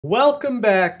Welcome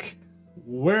back.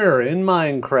 We're in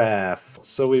Minecraft.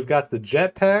 So we've got the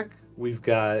jetpack, we've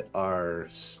got our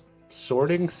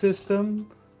sorting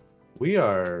system. We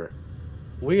are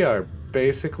we are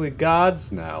basically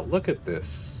gods now. Look at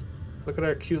this. Look at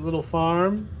our cute little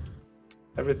farm.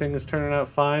 Everything is turning out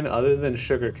fine other than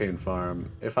sugarcane farm.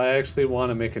 If I actually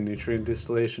want to make a nutrient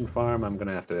distillation farm, I'm going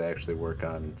to have to actually work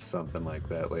on something like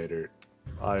that later.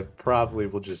 I probably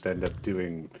will just end up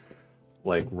doing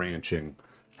like ranching.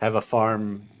 Have a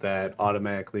farm that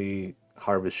automatically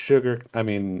harvests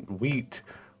wheat,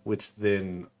 which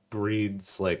then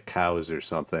breeds like cows or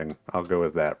something. I'll go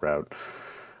with that route.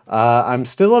 I'm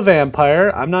still a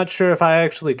vampire. I'm not sure if I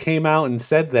actually came out and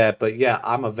said that, but yeah,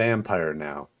 I'm a vampire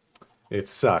now. It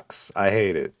sucks. I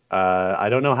hate it. I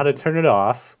don't know how to turn it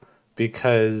off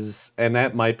because, and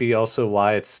that might be also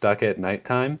why it's stuck at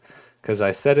nighttime. Because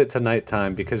I set it to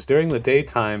nighttime because during the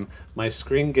daytime, my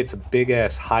screen gets a big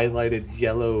ass highlighted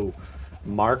yellow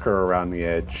marker around the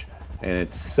edge, and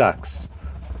it sucks.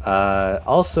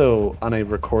 Also, on a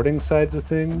recording sides of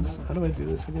things, how do I do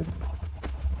this again?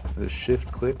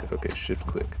 Shift click? Okay, shift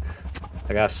click.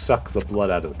 I gotta suck the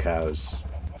blood out of the cows.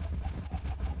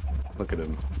 Look at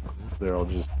them. They're all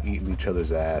just eating each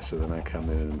other's ass, and then I come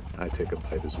in and I take a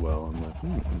bite as well. I'm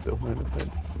like, don't mind if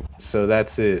I... So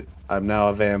that's it. I'm now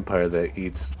a vampire that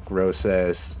eats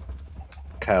gross-ass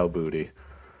cow booty.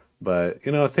 But,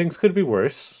 you know, things could be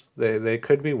worse. They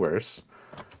could be worse.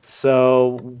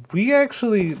 So we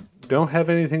actually don't have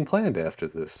anything planned after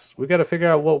this. We got to figure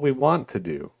out what we want to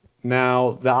do.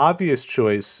 Now, the obvious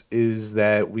choice is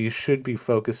that we should be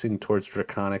focusing towards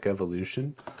draconic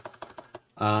evolution.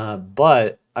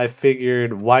 But I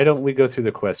figured, why don't we go through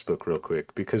the quest book real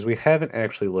quick? Because we haven't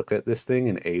actually looked at this thing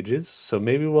in ages, so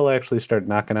maybe we'll actually start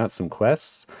knocking out some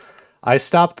quests. I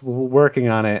stopped working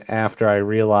on it after I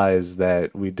realized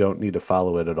that we don't need to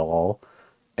follow it at all,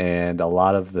 and a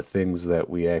lot of the things that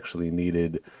we actually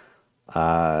needed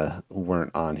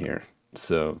weren't on here.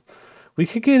 So we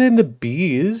could get into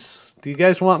bees. Do you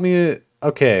guys want me to...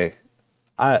 Okay,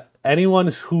 anyone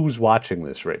who's watching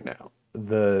this right now,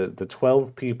 the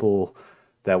 12 people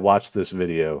that watch this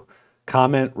video,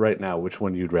 comment right now which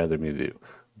one you'd rather me do.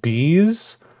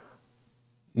 Bees,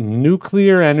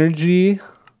 nuclear energy,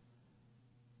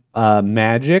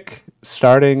 magic,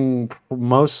 starting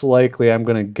most likely I'm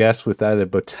going to guess with either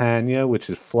Botania, which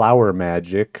is flower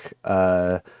magic,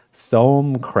 Thomcraft,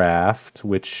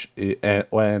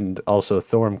 and also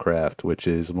Thormcraft, which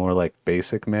is more like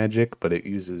basic magic, but it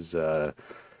uses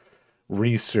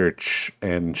research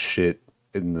and shit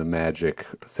in the magic.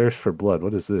 Thirst for blood.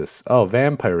 What is this? Oh,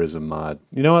 vampirism mod.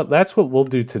 You know what? That's what we'll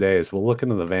do today is we'll look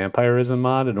into the vampirism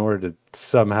mod in order to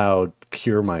somehow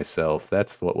cure myself.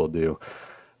 That's what we'll do.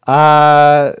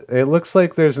 It looks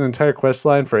like there's an entire quest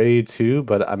line for A2,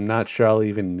 but I'm not sure I'll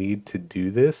even need to do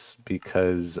this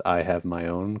because I have my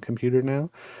own computer now.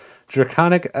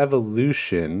 Draconic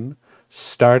evolution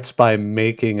starts by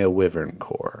making a wyvern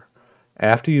core.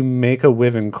 After you make a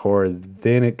wyvern core,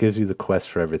 then it gives you the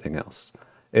quest for everything else.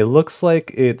 It looks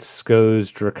like it goes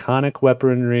draconic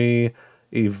weaponry,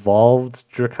 evolved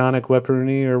draconic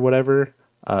weaponry, or whatever.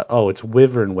 Oh, it's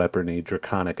wyvern weaponry,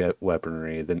 draconic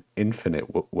weaponry, then infinite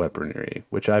weaponry,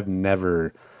 which I've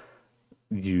never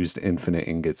used infinite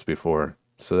ingots before.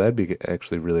 So that'd be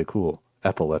actually really cool.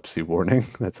 Epilepsy warning.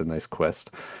 That's a nice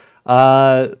quest.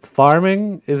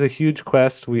 Farming is a huge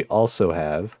quest we also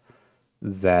have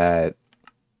that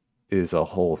is a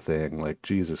whole thing. Like,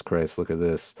 Jesus Christ, look at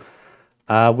this.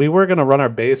 We were going to run our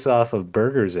base off of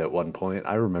burgers at one point.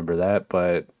 I remember that,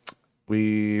 but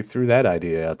we threw that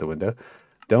idea out the window.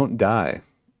 Don't die.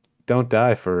 Don't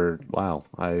die for... Wow,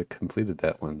 I completed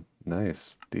that one.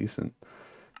 Nice. Decent.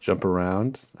 Jump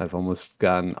around. I've almost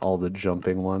gotten all the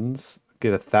jumping ones.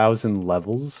 Get 1,000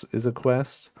 levels is a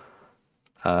quest.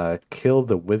 Kill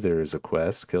the Wither is a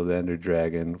quest. Kill the Ender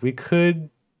Dragon. We could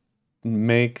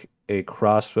make a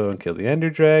crossbow and kill the Ender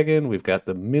Dragon. We've got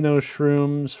the minnow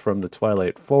shrooms from the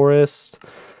Twilight Forest.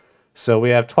 So we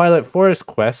have Twilight Forest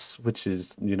quests, which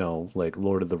is, you know, like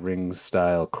Lord of the Rings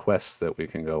style quests that we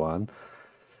can go on.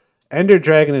 Ender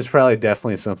Dragon is probably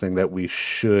definitely something that we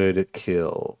should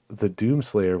kill. The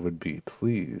Doomslayer would be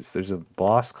pleased. There's a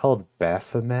boss called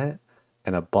Baphomet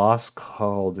and a boss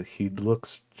called He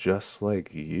Looks Just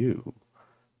Like You,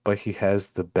 but he has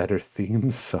the better theme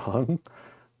song.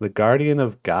 The Guardian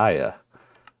of Gaia.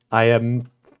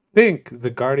 Think the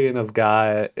Guardian of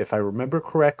Gaia, if I remember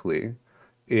correctly,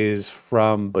 is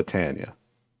from Botania.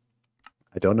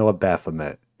 I don't know what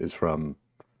Baphomet is from.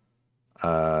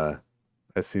 That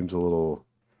seems a little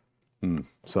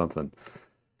something.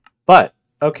 But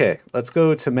Okay, let's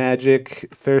go to Magic,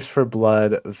 Thirst for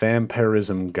Blood,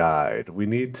 Vampirism Guide. We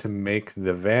need to make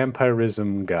the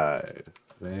Vampirism Guide.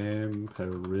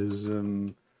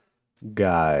 Vampirism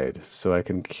Guide. So I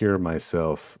can cure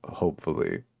myself,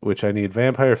 hopefully. Which I need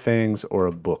Vampire Fangs or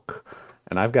a book.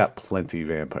 And I've got plenty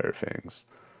Vampire Fangs.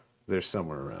 They're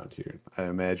somewhere around here. I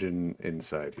imagine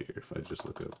inside here, if I just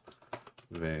look up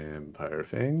Vampire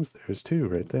Fangs. There's two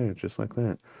right there, just like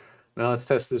that. Now let's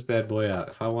test this bad boy out.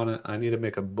 If I want to, I need to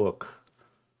make a book.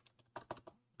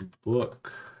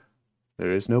 Book.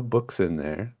 There is no books in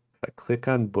there. If I click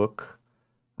on book,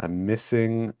 I'm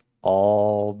missing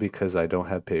all because I don't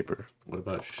have paper. What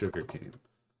about sugarcane?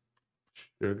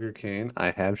 Sugarcane.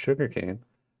 I have sugarcane.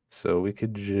 So we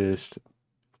could just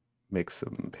make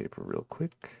some paper real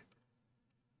quick.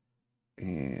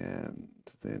 And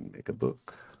then make a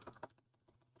book.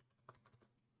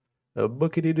 A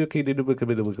bookity dookie doo book.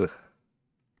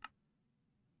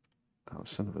 Oh,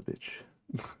 son of a bitch.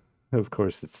 Of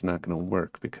course, it's not going to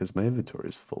work because my inventory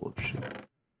is full of shit.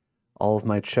 All of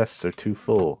my chests are too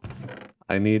full.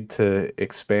 I need to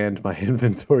expand my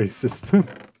inventory system.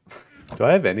 Do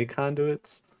I have any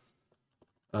conduits?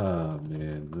 Oh,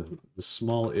 man. The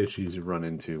small issues you run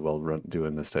into while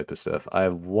doing this type of stuff. I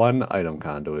have one item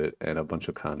conduit and a bunch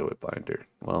of conduit binder.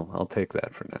 Well, I'll take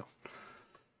that for now.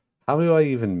 How do I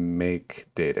even make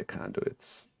data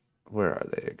conduits? Where are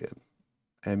they again?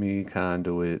 ME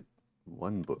conduit,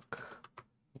 one book.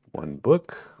 One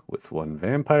book with one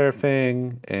vampire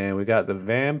fang. And we got the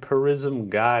Vampirism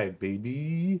Guide,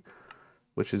 baby.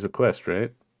 Which is a quest,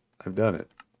 right? I've done it.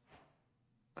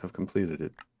 I've completed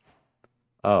it.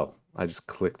 Oh, I just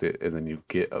clicked it and then you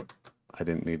get a... I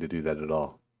didn't need to do that at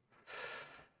all.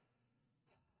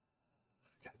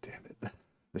 God damn it.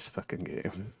 This fucking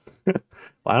game. Well,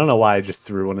 I don't know why I just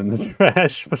threw one in the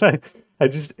trash, but I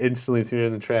just instantly threw it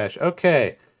in the trash.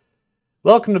 Okay.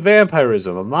 Welcome to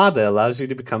Vampirism, a mod that allows you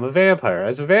to become a vampire.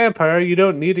 As a vampire, you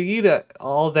don't need to eat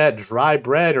all that dry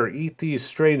bread or eat these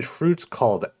strange fruits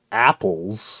called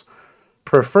apples.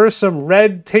 Prefer some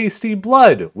red, tasty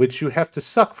blood, which you have to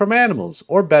suck from animals,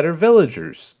 or better,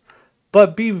 villagers.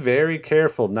 But be very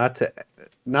careful not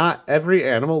every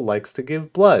animal likes to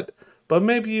give blood. But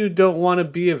maybe you don't want to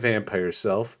be a vampire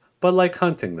yourself, but like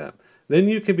hunting them. Then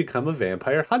you can become a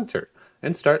vampire hunter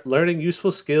and start learning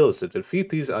useful skills to defeat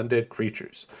these undead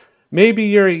creatures. Maybe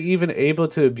you're even able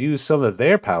to abuse some of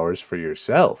their powers for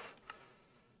yourself.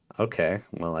 Okay,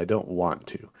 well, I don't want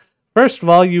to. First of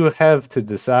all, you have to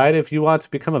decide if you want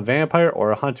to become a vampire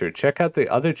or a hunter. Check out the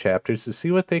other chapters to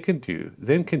see what they can do.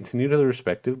 Then continue to the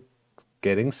respective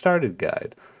Getting Started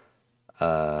guide.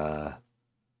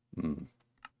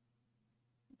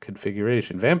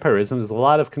 Configuration. Vampirism is a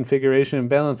lot of configuration and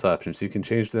balance options. You can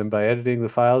change them by editing the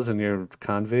files in your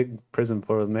config prism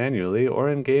portal manually or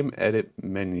in game edit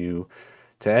menu.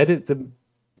 To edit the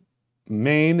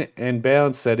main and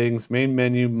balance settings, main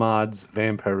menu mods,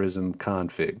 vampirism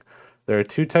config. There are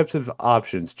two types of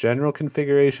options, general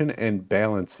configuration and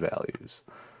balance values.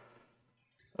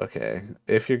 Okay,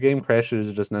 if your game crashes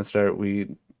or does not start,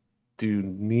 we do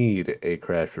need a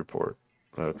crash report.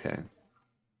 Okay,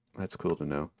 that's cool to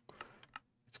know.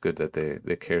 It's good that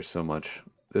they care so much.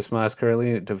 This mod is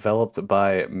currently developed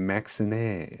by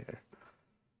Maxinair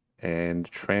and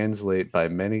translate by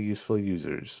many useful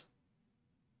users.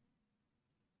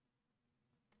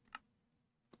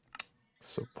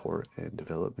 Support and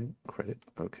development credit.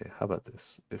 Okay, how about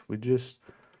this? If we just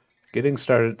getting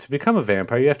started to become a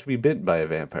vampire, you have to be bitten by a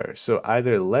vampire. So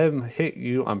either let them hit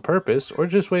you on purpose or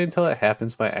just wait until it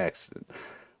happens by accident.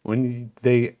 When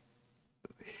they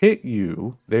hit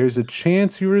you, there's a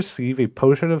chance you receive a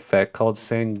potion effect called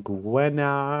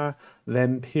Sanguinar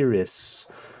Vampiris,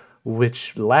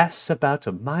 which lasts about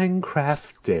a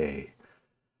Minecraft day.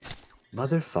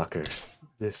 Motherfucker.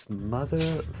 This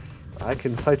mother... I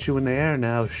can fight you in the air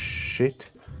now,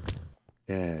 shit.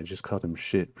 Yeah, I just called him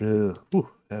shit. Ooh,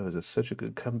 that was such a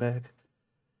good comeback.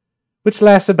 Which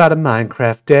lasts about a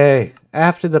Minecraft day.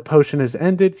 After the potion is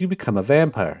ended, you become a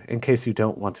vampire. In case you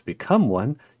don't want to become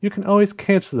one, you can always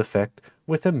cancel the effect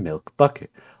with a milk bucket.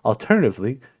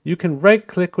 Alternatively, you can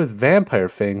right-click with vampire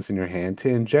fangs in your hand to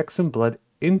inject some blood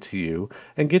into you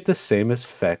and get the same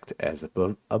effect as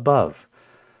above.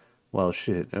 Well,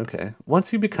 shit, okay.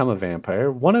 Once you become a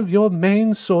vampire, one of your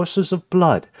main sources of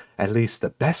blood, at least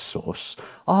the best source,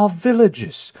 are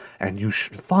villagers, and you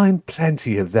should find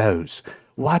plenty of those.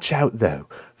 Watch out, though.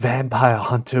 Vampire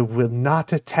Hunter will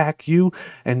not attack you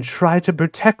and try to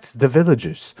protect the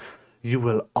villagers.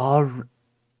 Vampire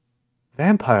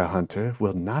Hunter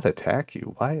will not attack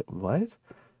you. Why? What?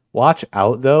 Watch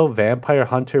out, though. Vampire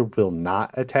Hunter will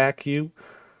not attack you.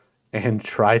 and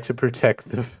try to protect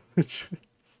the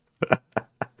villagers.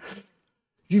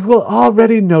 You will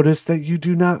already notice that you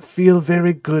do not feel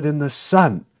very good in the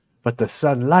sun, but the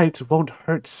sunlight won't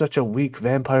hurt such a weak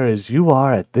vampire as you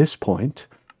are at this point.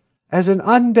 As an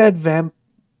undead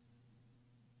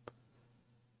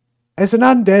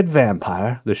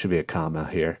vampire, there should be a comma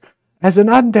here. As an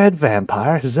undead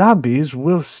vampire, zombies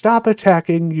will stop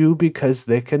attacking you because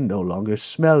they can no longer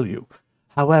smell you.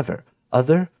 However,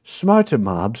 other, smarter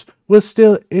mobs will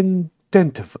still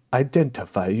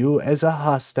identify you as a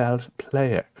hostile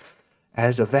player.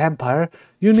 As a vampire,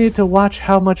 you need to watch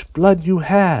how much blood you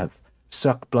have.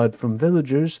 Suck blood from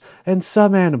villagers and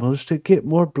some animals to get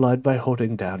more blood by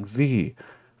holding down V.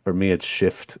 For me, it's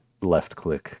shift left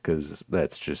click because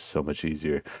that's just so much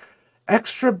easier.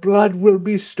 Extra blood will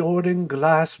be stored in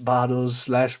glass bottles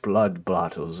 / blood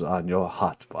bottles on your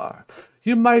hotbar.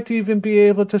 You might even be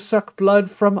able to suck blood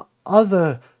from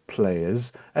other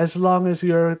players as long as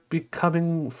you're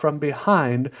coming from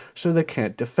behind so they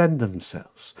can't defend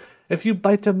themselves. If you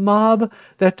bite a mob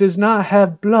that does not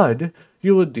have blood,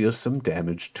 you will deal some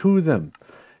damage to them.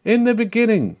 In the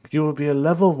beginning, you will be a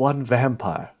level 1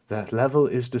 vampire. That level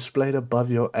is displayed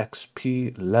above your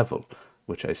XP level,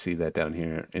 which I see that down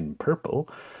here in purple,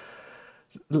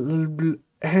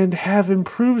 and have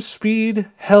improved speed,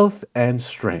 health, and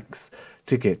strength.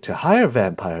 To get to higher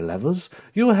vampire levels,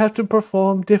 you will have to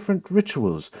perform different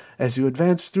rituals as you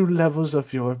advance through levels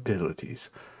of your abilities.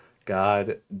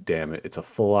 God damn it, it's a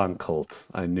full-on cult.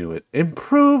 I knew it.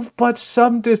 Improve, but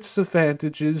some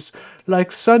disadvantages,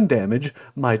 like sun damage,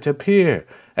 might appear.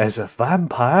 As a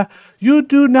vampire, you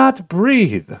do not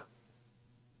breathe,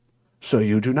 so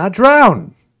you do not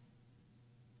drown.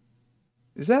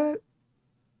 Is that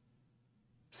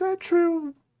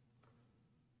true?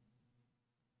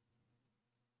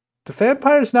 Do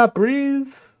vampires not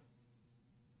breathe?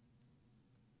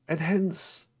 And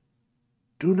hence,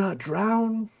 do not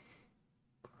drown?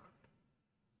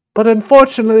 But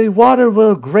unfortunately, water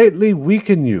will greatly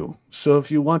weaken you. So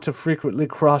if you want to frequently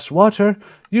cross water,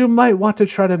 you might want to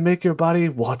try to make your body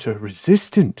water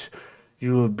resistant.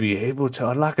 You will be able to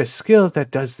unlock a skill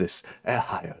that does this at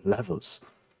higher levels.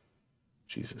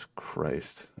 Jesus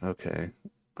Christ. Okay.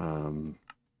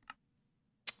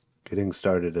 Getting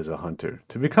started as a hunter.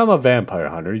 To become a vampire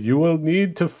hunter, you will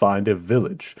need to find a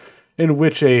village in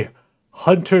which a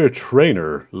hunter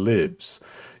trainer lives.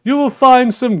 You will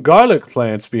find some garlic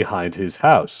plants behind his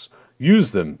house.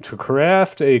 Use them to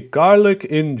craft a garlic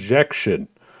injection.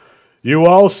 You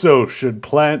also should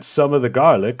plant some of the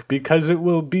garlic because it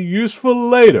will be useful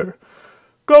later.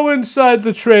 Go inside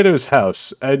the trainer's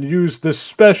house and use the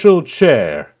special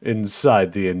chair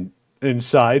inside to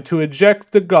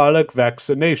inject the garlic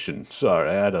vaccination. Sorry,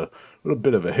 I had a little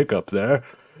bit of a hiccup there.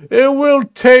 It will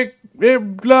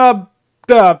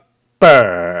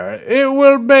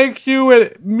make you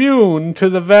immune to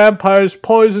the vampire's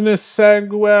poisonous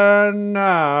sanguinary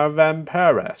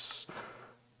vampirus.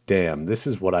 Damn, this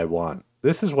is what I want.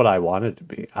 This is what I wanted to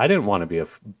be. I didn't want to be a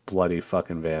bloody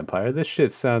fucking vampire. This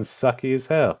shit sounds sucky as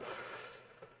hell.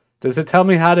 Does it tell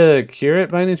me how to cure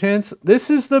it by any chance? This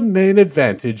is the main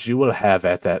advantage you will have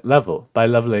at that level. By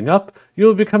leveling up, you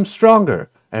will become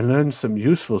stronger and learn some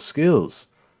useful skills.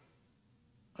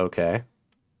 Okay.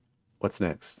 What's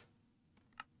next?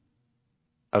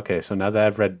 Okay, so now that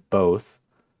I've read both,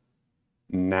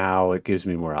 now it gives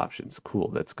me more options. Cool,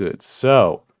 that's good.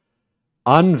 So,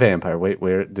 unvampire. Wait,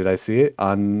 where did I see it?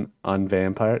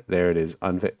 Unvampire. There it is.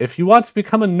 If you want to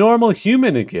become a normal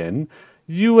human again,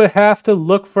 you would have to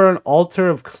look for an altar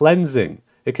of cleansing.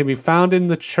 It can be found in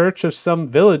the church of some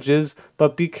villages,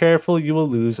 but be careful, you will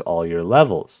lose all your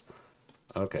levels.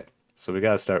 Okay, so we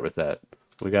gotta start with that.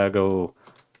 We gotta go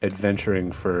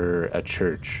adventuring for a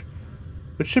church,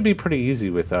 which should be pretty easy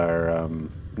with our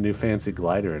new fancy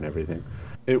glider and everything.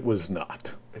 It was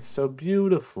not. It's so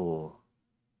beautiful.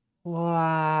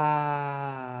 Wow.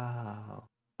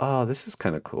 Oh, this is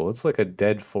kind of cool. It's like a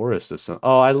dead forest of some.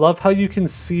 Oh, I love how you can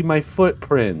see my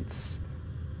footprints.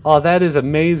 Oh, that is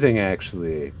amazing,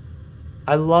 actually.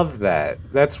 I love that.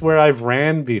 That's where I've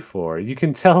ran before. You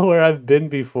can tell where I've been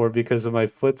before because of my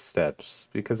footsteps,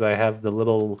 because I have the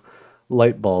little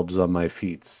light bulbs on my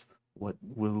feet. What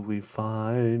will we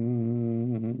find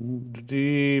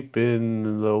deep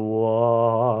in the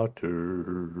water?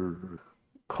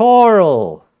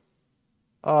 Coral!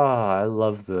 Ah, I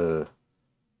love the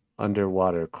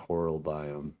underwater coral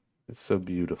biome. It's so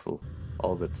beautiful.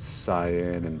 All that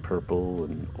cyan and purple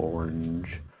and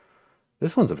orange.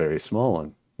 This one's a very small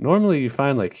one. Normally you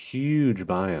find like huge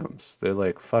biomes. They're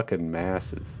like fucking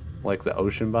massive. Like the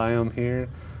ocean biome here.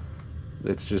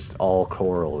 It's just all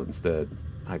coral instead.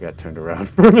 I got turned around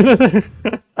for a minute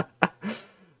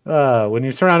there. When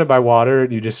you're surrounded by water,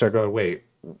 you just start going, wait,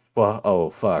 well, oh,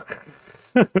 fuck.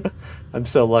 I'm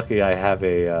so lucky I have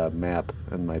a map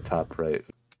in my top right.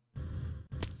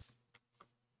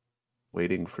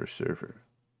 Waiting for server.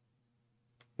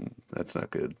 That's not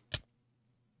good.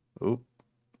 Oh.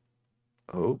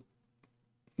 Oh.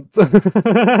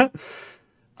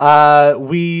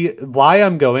 Why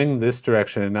I'm going this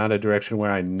direction and not a direction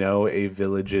where I know a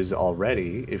village is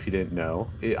already, if you didn't know.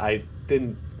 I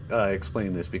didn't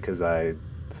explain this because I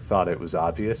thought it was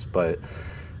obvious, but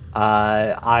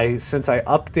since I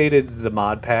updated the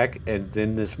mod pack and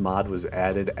then this mod was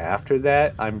added after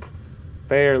that, I'm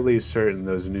fairly certain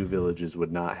those new villages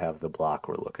would not have the block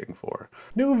we're looking for.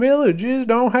 New villages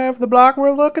don't have the block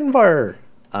we're looking for.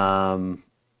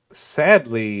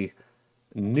 Sadly,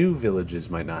 new villages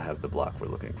might not have the block we're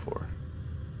looking for.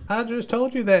 I just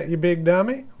told you that, you big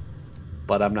dummy.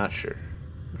 But I'm not sure.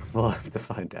 We'll have to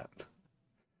find out.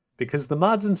 Because the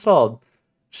mod's installed,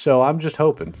 so I'm just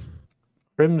hoping.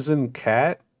 Crimson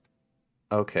Cat?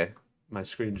 Okay, my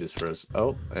screen just froze.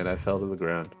 Oh, and I fell to the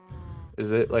ground.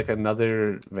 Is it like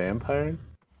another vampire?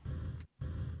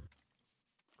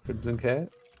 Crimson Cat?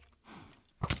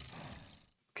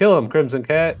 Kill him, Crimson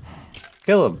Cat!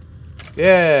 Kill him!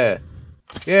 Yeah!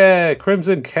 Yeah,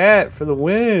 Crimson Cat for the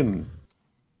win!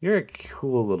 You're a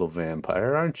cool little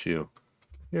vampire, aren't you?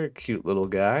 You're a cute little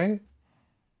guy.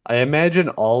 I imagine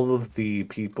all of the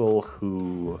people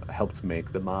who helped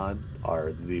make the mod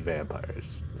are the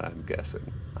vampires, I'm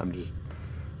guessing. I'm just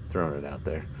throwing it out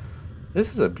there.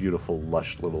 This is a beautiful,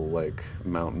 lush little, like,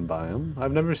 mountain biome.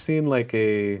 I've never seen, like,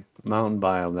 a mountain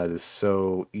biome that is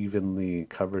so evenly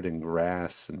covered in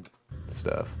grass and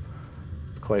stuff.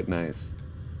 It's quite nice.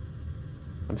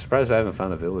 I'm surprised I haven't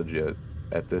found a village yet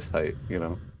at this height, you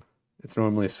know? It's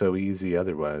normally so easy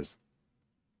otherwise.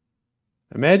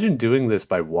 Imagine doing this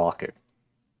by walking.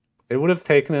 It would have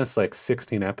taken us, like,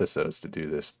 16 episodes to do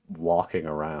this walking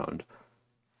around.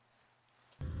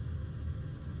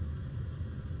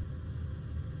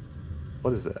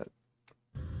 What is that?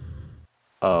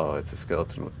 Oh, it's a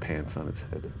skeleton with pants on its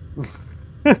head.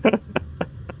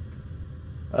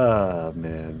 Oh,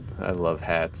 man. I love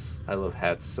hats. I love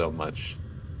hats so much.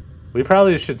 We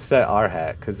probably should set our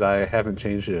hat, because I haven't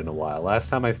changed it in a while.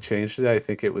 Last time I changed it, I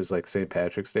think it was like St.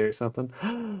 Patrick's Day or something.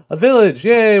 A village!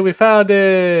 Yay, we found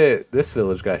it! This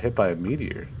village got hit by a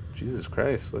meteor. Jesus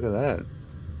Christ, look at that.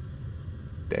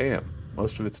 Damn,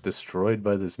 most of it's destroyed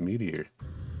by this meteor.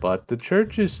 But the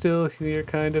church is still here,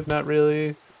 kind of, not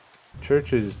really.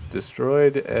 Church is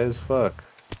destroyed as fuck.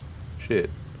 Shit.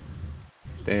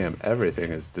 Damn,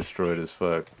 everything is destroyed as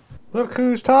fuck. Look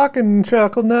who's talking,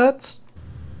 Chuckle Nuts!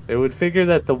 It would figure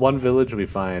that the one village we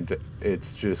find,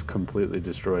 it's just completely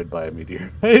destroyed by a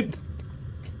meteor, right?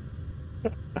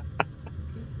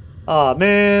 Aw,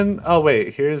 man. Oh,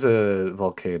 wait, here's a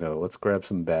volcano. Let's grab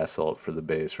some basalt for the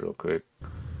base real quick.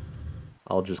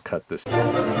 I'll just cut this.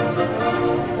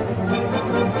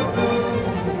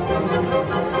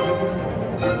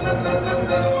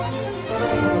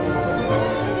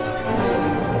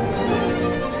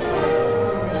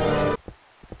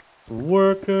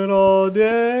 Working all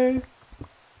day,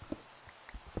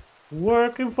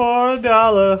 working for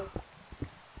 $1,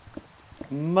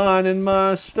 mining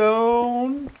my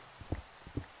stone.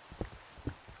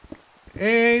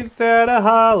 Ain't that a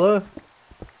holler?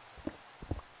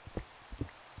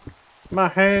 My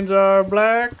hands are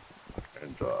black,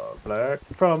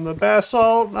 from the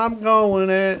basalt I'm going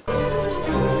at.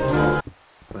 That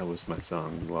was my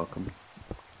song. You're welcome.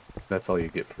 That's all you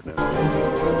get for now.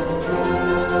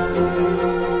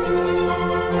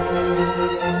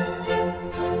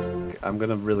 I'm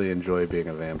gonna really enjoy being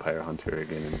a vampire hunter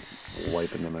again and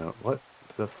wiping them out. What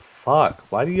the fuck?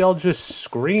 Why do y'all just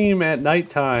scream at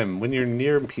nighttime when you're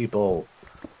near people?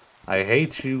 I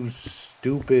hate you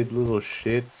stupid little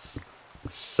shits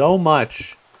so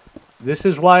much. This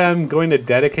is why I'm going to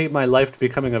dedicate my life to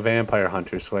becoming a vampire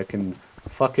hunter, so I can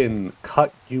fucking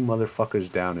cut you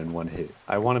motherfuckers down in one hit.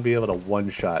 I want to be able to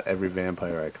one-shot every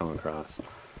vampire I come across.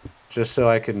 Just so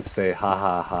I can say, ha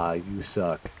ha ha, you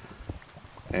suck.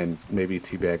 And maybe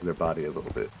teabag their body a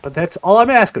little bit. But that's all I'm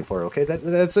asking for, okay?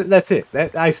 That's it.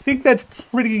 I think that's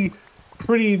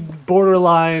pretty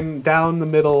borderline, down the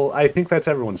middle. I think that's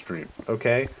everyone's dream,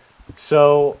 okay?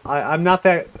 So, I'm not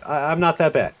that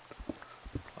bad.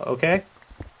 Okay?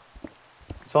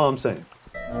 That's all I'm saying.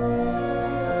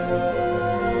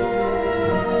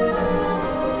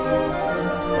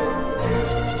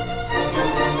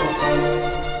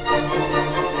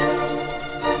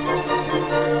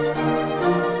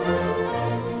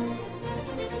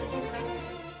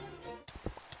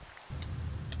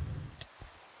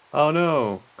 Oh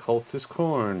no, cultist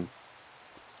corn.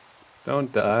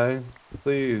 Don't die,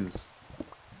 please.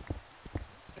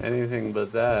 Anything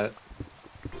but that.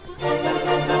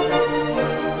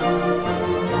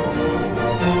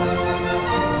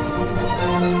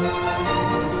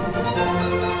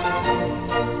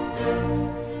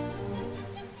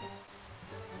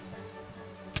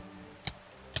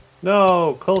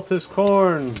 No, cultist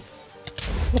corn.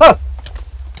 Ah!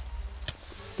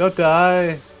 Don't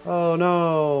die. Oh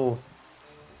no.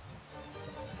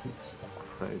 Jesus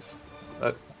Christ.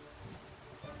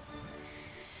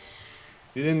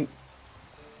 You didn't.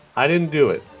 I didn't do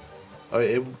it.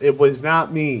 It was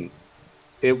not me.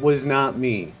 It was not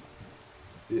me.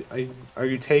 Are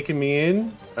you taking me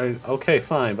in? Okay,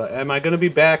 fine. But am I gonna be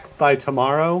back by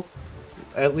tomorrow?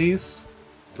 At least,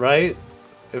 right?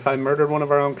 If I murdered one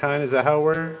of our own kind, is that how it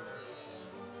works?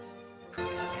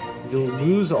 You'll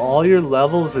lose all your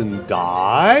levels and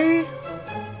die?